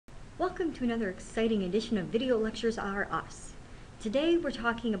Welcome to another exciting edition of Video Lectures Are Us. Today we're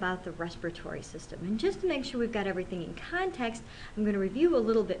talking about the respiratory system, and just to make sure we've got everything in context, I'm going to review a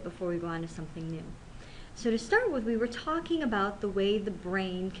little bit before we go on to something new. So to start with, we were talking about the way the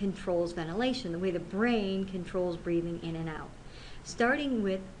brain controls ventilation, the way the brain controls breathing in and out. Starting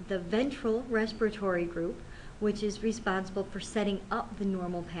with the ventral respiratory group, which is responsible for setting up the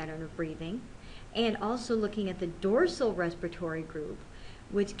normal pattern of breathing, and also looking at the dorsal respiratory group,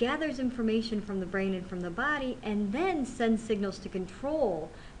 which gathers information from the brain and from the body and then sends signals to control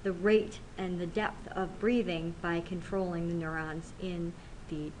the rate and the depth of breathing by controlling the neurons in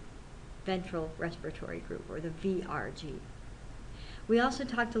the ventral respiratory group, or the VRG. We also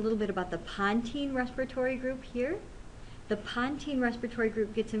talked a little bit about the pontine respiratory group here. The pontine respiratory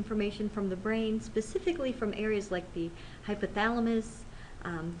group gets information from the brain, specifically from areas like the hypothalamus,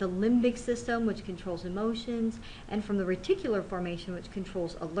 the limbic system, which controls emotions, and from the reticular formation, which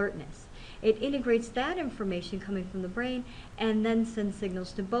controls alertness. It integrates that information coming from the brain and then sends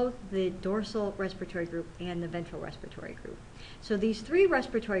signals to both the dorsal respiratory group and the ventral respiratory group. So these three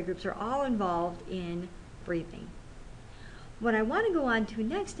respiratory groups are all involved in breathing. What I want to go on to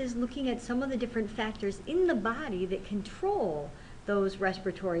next is looking at some of the different factors in the body that control those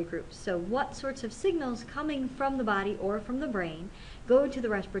respiratory groups. So what sorts of signals coming from the body or from the brain go to the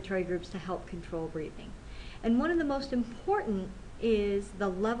respiratory groups to help control breathing. And one of the most important is the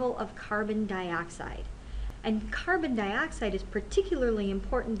level of carbon dioxide. And carbon dioxide is particularly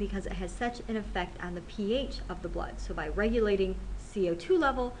important because it has such an effect on the pH of the blood. So by regulating CO2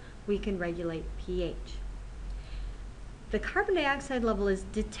 level, we can regulate pH. The carbon dioxide level is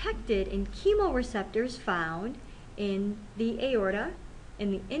detected in chemoreceptors found in the aorta,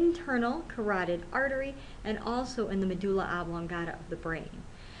 in the internal carotid artery, and also in the medulla oblongata of the brain.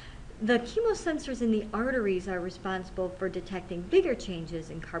 The chemosensors in the arteries are responsible for detecting bigger changes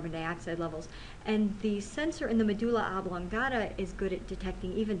in carbon dioxide levels, and the sensor in the medulla oblongata is good at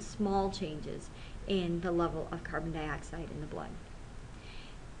detecting even small changes in the level of carbon dioxide in the blood.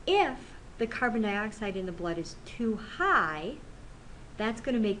 If the carbon dioxide in the blood is too high, that's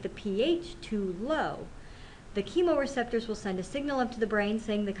going to make the pH too low. The chemoreceptors will send a signal up to the brain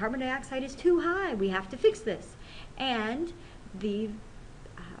saying the carbon dioxide is too high, we have to fix this. And the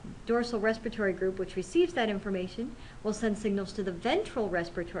dorsal respiratory group, which receives that information, will send signals to the ventral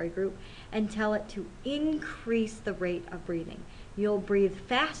respiratory group and tell it to increase the rate of breathing. You'll breathe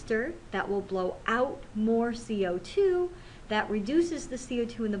faster, that will blow out more CO2, that reduces the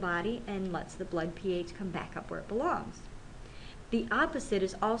CO2 in the body and lets the blood pH come back up where it belongs. The opposite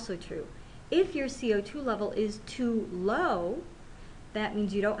is also true. If your CO2 level is too low, that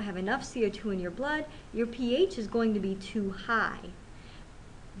means you don't have enough CO2 in your blood, your pH is going to be too high.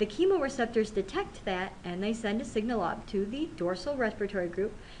 The chemoreceptors detect that and they send a signal up to the dorsal respiratory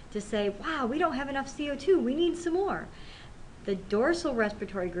group to say, wow, we don't have enough CO2, we need some more. The dorsal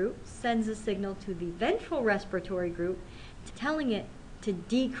respiratory group sends a signal to the ventral respiratory group telling it to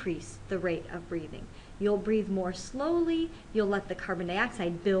decrease the rate of breathing. You'll breathe more slowly, you'll let the carbon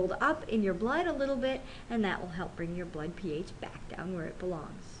dioxide build up in your blood a little bit, and that will help bring your blood pH back down where it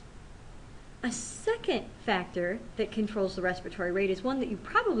belongs. A second factor that controls the respiratory rate is one that you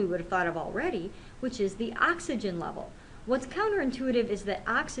probably would have thought of already, which is the oxygen level. What's counterintuitive is that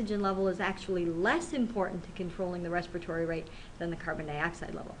oxygen level is actually less important to controlling the respiratory rate than the carbon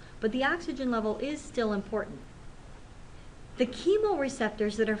dioxide level. But the oxygen level is still important. The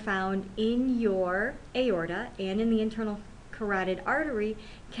chemoreceptors that are found in your aorta and in the internal carotid artery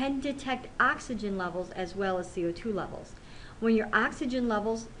can detect oxygen levels as well as CO2 levels. When your oxygen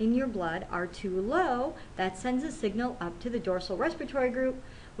levels in your blood are too low, that sends a signal up to the dorsal respiratory group,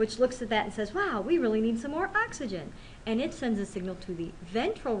 which looks at that and says, wow, we really need some more oxygen. And it sends a signal to the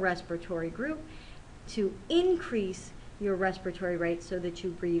ventral respiratory group to increase your respiratory rate so that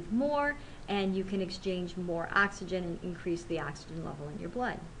you breathe more and you can exchange more oxygen and increase the oxygen level in your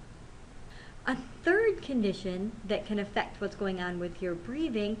blood. A third condition that can affect what's going on with your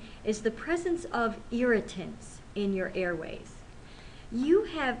breathing is the presence of irritants in your airways. You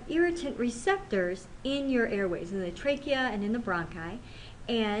have irritant receptors in your airways, in the trachea and in the bronchi,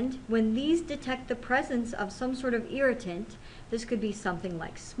 and when these detect the presence of some sort of irritant, this could be something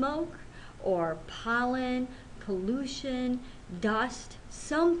like smoke or pollen, pollution, dust,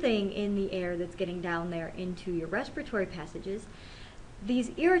 something in the air that's getting down there into your respiratory passages,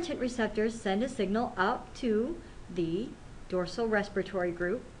 these irritant receptors send a signal up to the dorsal respiratory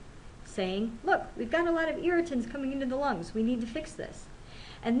group saying, look, we've got a lot of irritants coming into the lungs, we need to fix this.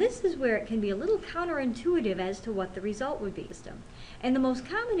 And this is where it can be a little counterintuitive as to what the result would be. And the most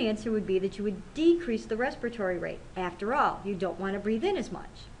common answer would be that you would decrease the respiratory rate. After all, you don't want to breathe in as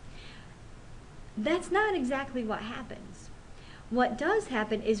much. That's not exactly what happens. What does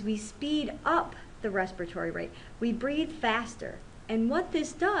happen is we speed up the respiratory rate. We breathe faster. And what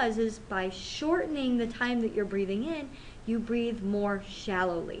this does is by shortening the time that you're breathing in, you breathe more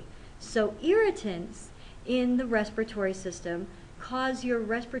shallowly. So irritants in the respiratory system cause your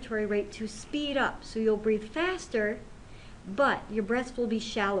respiratory rate to speed up. So you'll breathe faster, but your breaths will be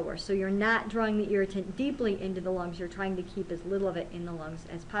shallower. So you're not drawing the irritant deeply into the lungs. You're trying to keep as little of it in the lungs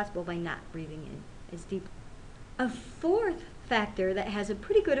as possible by not breathing in as deep. A fourth factor that has a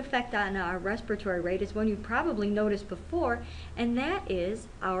pretty good effect on our respiratory rate is one you've probably noticed before, and that is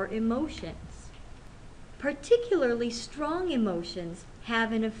our emotions. Particularly strong emotions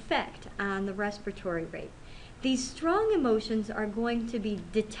have an effect on the respiratory rate. These strong emotions are going to be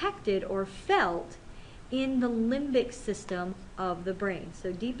detected or felt in the limbic system of the brain.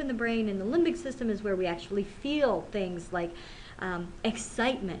 So deep in the brain, in the limbic system, is where we actually feel things like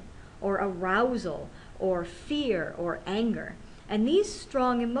excitement or arousal or fear or anger. And these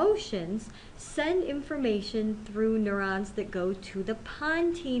strong emotions send information through neurons that go to the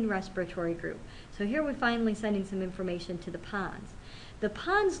pontine respiratory group. So here we're finally sending some information to the pons. The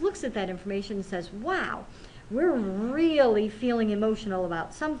pons looks at that information and says, wow, we're really feeling emotional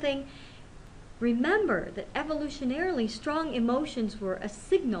about something. Remember that evolutionarily, strong emotions were a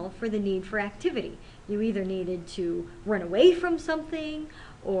signal for the need for activity. You either needed to run away from something,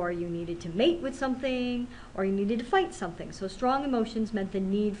 or you needed to mate with something, or you needed to fight something. So strong emotions meant the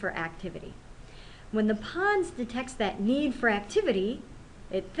need for activity. When the pons detects that need for activity,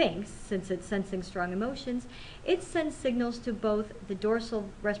 it thinks, since it's sensing strong emotions, it sends signals to both the dorsal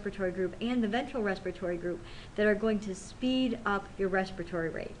respiratory group and the ventral respiratory group that are going to speed up your respiratory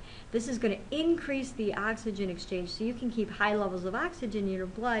rate. This is going to increase the oxygen exchange so you can keep high levels of oxygen in your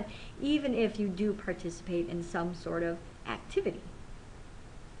blood even if you do participate in some sort of activity.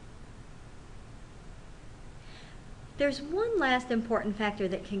 There's one last important factor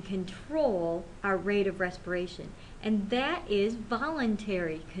that can control our rate of respiration, and that is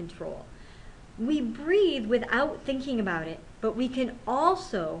voluntary control. We breathe without thinking about it, but we can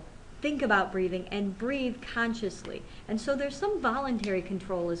also think about breathing and breathe consciously. And so there's some voluntary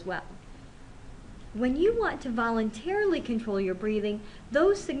control as well. When you want to voluntarily control your breathing,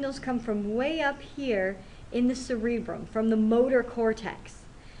 those signals come from way up here in the cerebrum, from the motor cortex.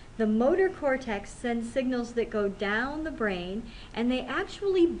 The motor cortex sends signals that go down the brain, and they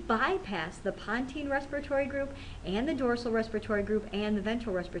actually bypass the pontine respiratory group and the dorsal respiratory group and the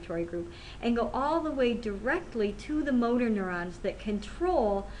ventral respiratory group and go all the way directly to the motor neurons that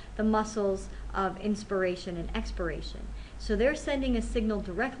control the muscles of inspiration and expiration. So they're sending a signal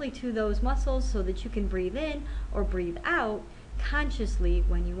directly to those muscles so that you can breathe in or breathe out consciously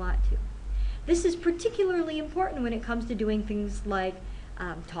when you want to. This is particularly important when it comes to doing things like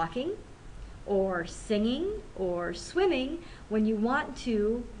talking or singing or swimming, when you want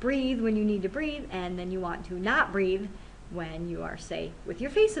to breathe when you need to breathe and then you want to not breathe when you are, say, with your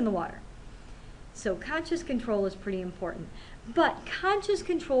face in the water. So conscious control is pretty important. But conscious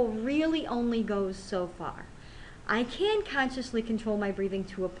control really only goes so far. I can consciously control my breathing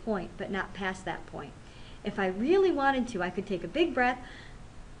to a point, but not past that point. If I really wanted to, I could take a big breath,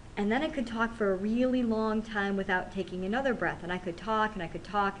 and then I could talk for a really long time without taking another breath. And I could talk, and I could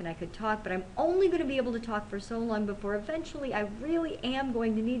talk, and I could talk, but I'm only going to be able to talk for so long before eventually I really am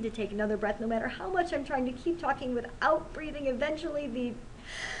going to need to take another breath. No matter how much I'm trying to keep talking without breathing, eventually the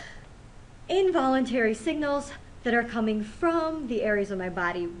involuntary signals that are coming from the areas of my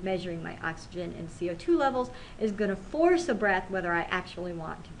body measuring my oxygen and CO2 levels is going to force a breath whether I actually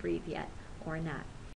want to breathe yet or not.